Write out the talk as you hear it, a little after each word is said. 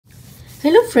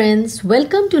Hello friends,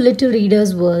 welcome to Little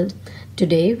Reader's World.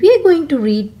 Today we are going to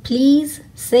read Please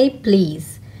Say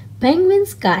Please,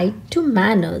 Penguin's Guide to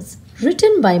Manners,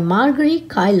 written by Marguerite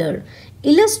Kyler,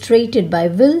 illustrated by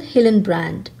Will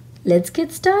Hillenbrand. Let's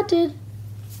get started.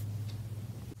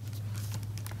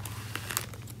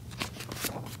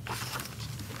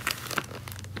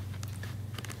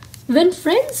 When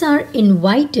friends are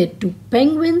invited to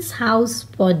Penguin's house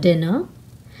for dinner,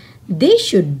 they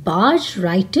should barge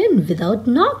right in without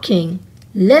knocking.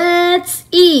 Let's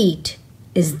eat.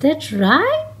 Is that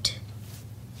right?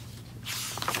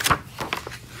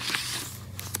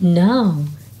 No,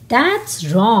 that's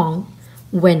wrong.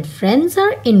 When friends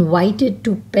are invited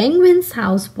to Penguin's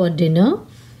house for dinner,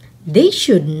 they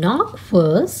should knock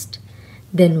first,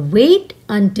 then wait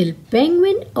until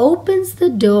Penguin opens the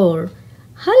door.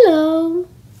 Hello.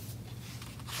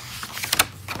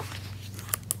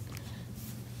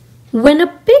 When a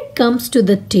pig comes to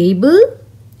the table,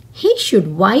 he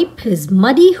should wipe his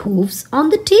muddy hoofs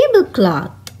on the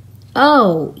tablecloth.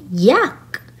 Oh,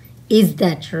 yuck! Is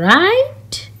that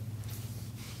right?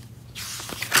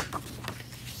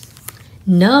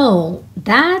 No,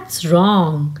 that's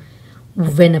wrong.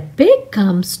 When a pig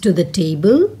comes to the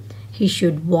table, he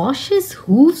should wash his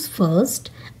hoofs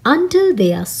first until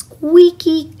they are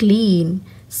squeaky clean.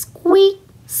 Squeak,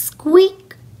 squeak.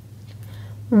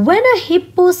 When a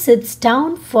hippo sits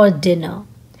down for dinner,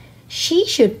 she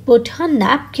should put her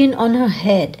napkin on her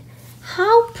head.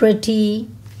 How pretty!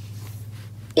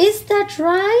 Is that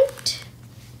right?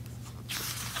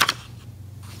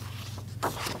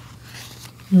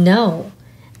 No,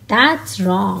 that's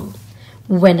wrong.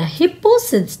 When a hippo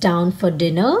sits down for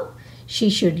dinner, she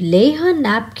should lay her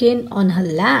napkin on her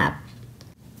lap.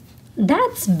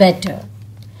 That's better.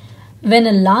 When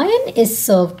a lion is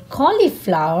served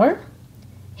cauliflower,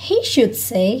 he should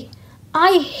say,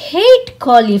 I hate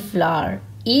cauliflower.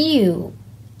 Ew.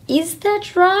 Is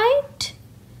that right?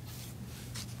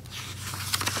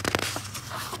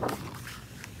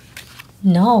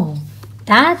 No,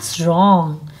 that's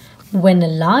wrong. When a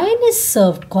lion is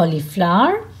served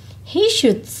cauliflower, he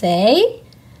should say,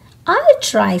 I'll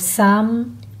try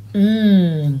some.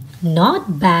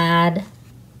 Not bad.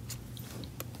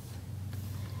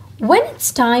 When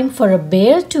it's time for a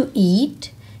bear to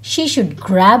eat, she should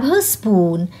grab her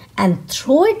spoon and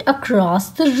throw it across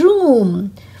the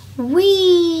room.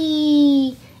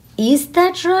 Whee! Is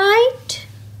that right?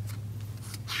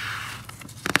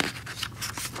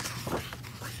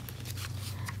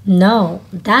 No,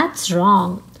 that's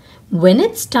wrong. When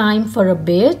it's time for a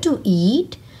bear to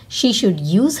eat, she should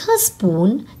use her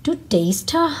spoon to taste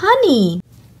her honey.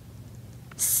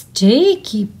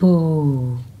 Sticky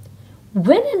poo.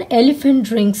 When an elephant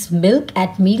drinks milk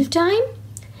at mealtime,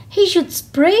 he should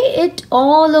spray it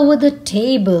all over the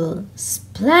table.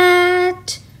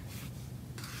 Splat!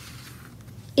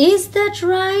 Is that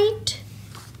right?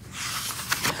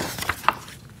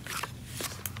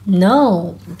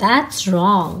 No, that's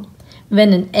wrong.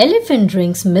 When an elephant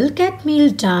drinks milk at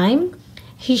mealtime,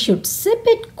 he should sip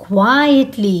it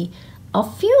quietly, a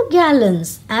few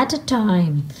gallons at a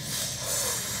time.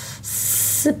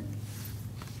 Sip.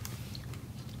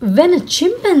 When a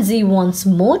chimpanzee wants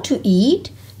more to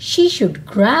eat, she should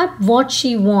grab what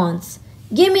she wants.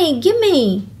 Gimme,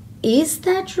 gimme. Is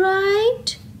that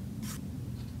right?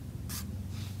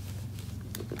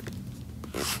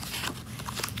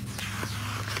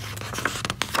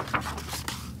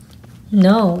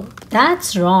 No,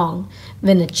 that's wrong.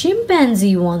 When a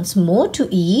chimpanzee wants more to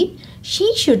eat,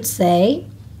 she should say,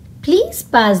 please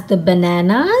pass the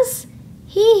bananas.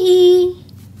 Hee hee.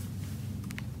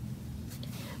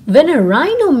 When a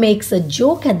rhino makes a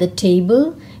joke at the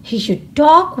table, he should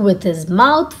talk with his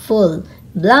mouth full.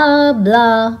 Blah,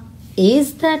 blah.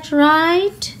 Is that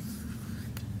right?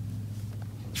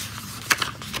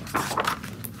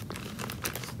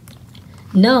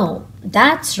 No,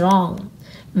 that's wrong.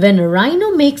 When a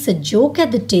rhino makes a joke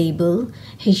at the table,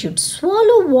 he should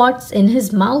swallow what's in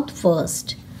his mouth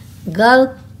first.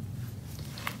 Gulp.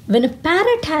 When a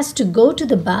parrot has to go to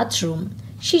the bathroom,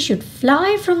 she should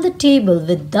fly from the table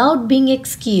without being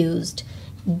excused.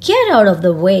 Get out of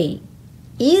the way.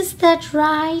 Is that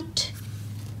right?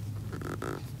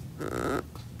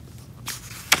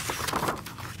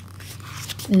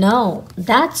 No,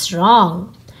 that's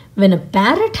wrong. When a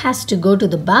parrot has to go to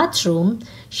the bathroom,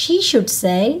 she should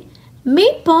say,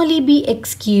 may Polly be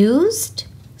excused?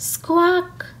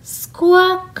 Squawk,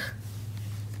 squawk.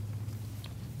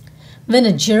 When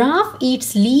a giraffe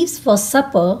eats leaves for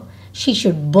supper, she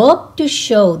should burp to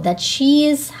show that she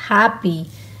is happy.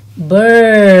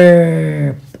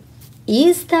 Burp.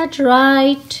 Is that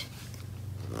right?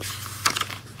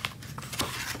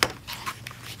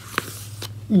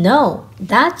 No,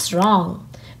 that's wrong.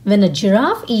 When a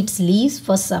giraffe eats leaves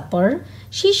for supper,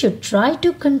 she should try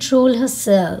to control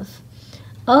herself.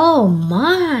 Oh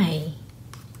my!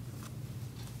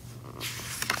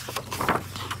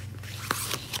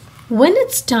 When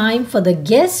it's time for the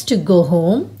guests to go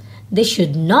home, they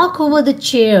should knock over the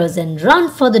chairs and run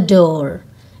for the door.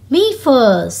 Me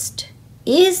first.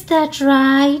 Is that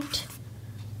right?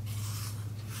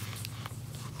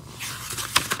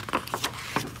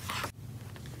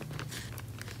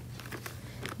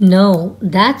 No,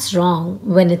 that's wrong.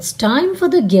 When it's time for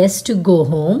the guests to go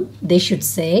home, they should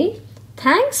say,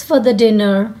 "Thanks for the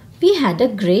dinner. We had a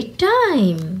great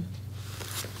time.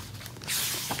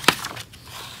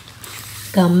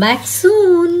 Come back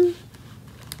soon."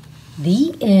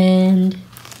 The end.